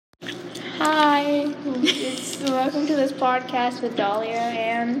Hi, welcome to this podcast with Dahlia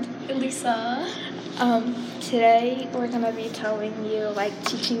and Elisa. Today we're gonna be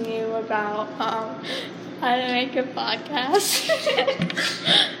teaching you about how to make a podcast.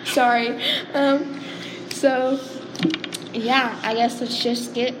 Sorry. I guess let's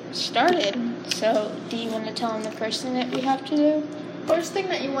just get started. So, do you want to tell them the first thing that we have to do? First thing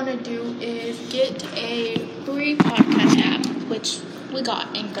that you want to do is get a free podcast app, which we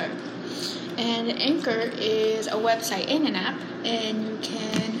got Anchor. And Anchor is a website and an app, and you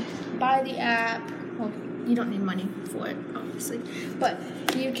can buy the app. Well, you don't need money for it, obviously, but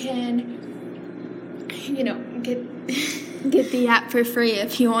you can, Get the app for free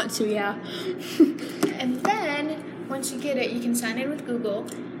if you want to, yeah. And then once you get it, you can sign in with Google,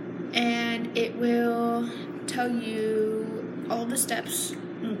 and it will tell you all the steps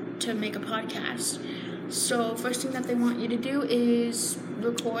to make a podcast. So first thing that they want you to do is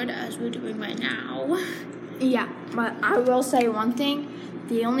record as we're doing right now. Yeah, but I will say one thing.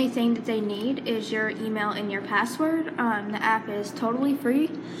 The only thing that they need is your email and your password. The app is totally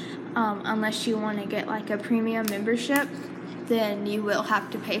free. Unless you want to get like a premium membership, then you will have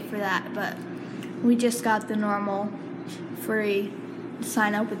to pay for that. But we just got the normal free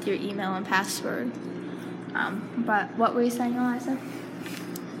sign up with your email and password. But what were you saying, Eliza?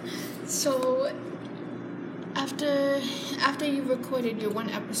 So after you've recorded your one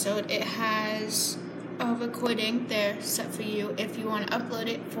episode, it has a recording there set for you if you want to upload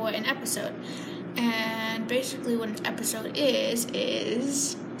it for an episode. And basically what an episode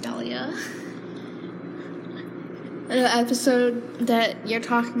is Dahlia. The episode that you're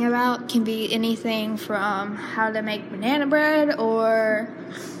talking about can be anything from how to make banana bread or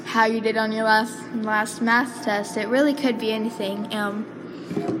how you did on your last math test. It really could be anything.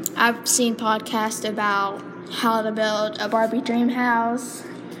 I've seen podcasts about how to build a Barbie dream house,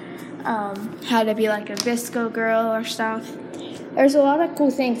 how to be like a VSCO girl or stuff. There's a lot of cool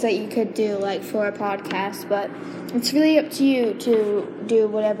things that you could do like for a podcast, but it's really up to you to do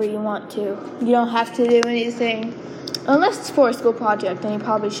whatever you want to. You don't have to do anything. Unless it's for a school project, then you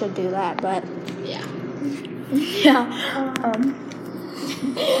probably should do that, but... Yeah.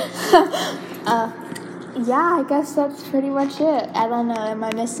 Yeah, I guess that's pretty much it. I don't know, am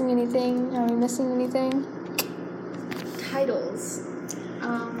I missing anything? Are we missing anything? Titles.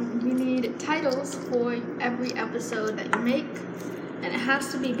 You need titles for every episode that you make, and it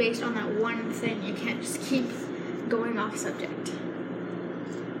has to be based on that one thing. You can't just keep going off subject.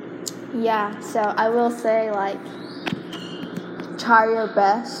 Yeah, so I will say, try your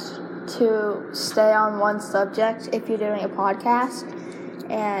best to stay on one subject if you're doing a podcast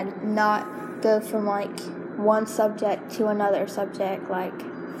and not go from, one subject to another subject,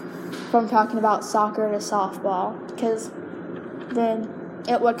 from talking about soccer to softball, because then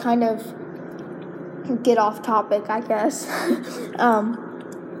it would kind of get off topic, I guess.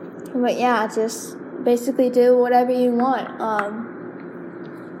 But yeah, just basically do whatever you want.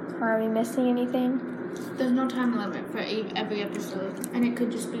 Are we missing anything? There's no time limit for every episode, and it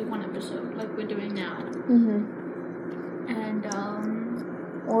could just be one episode, like we're doing now. Mm-hmm. And,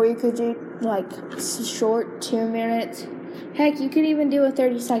 or you could do, short 2 minutes. Heck, you could even do a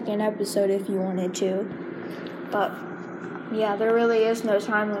 30-second episode if you wanted to. But, yeah, there really is no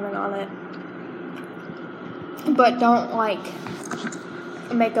time limit on it. But don't,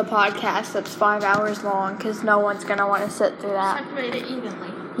 make a podcast that's 5 hours long, because no one's going to want to sit through that. Separate it evenly.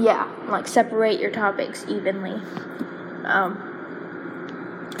 Yeah, separate your topics evenly.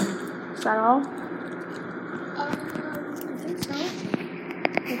 Is that all? I think so.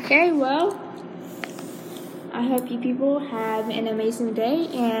 Okay, well, I hope you people have an amazing day,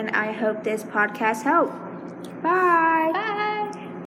 and I hope this podcast helped. Bye!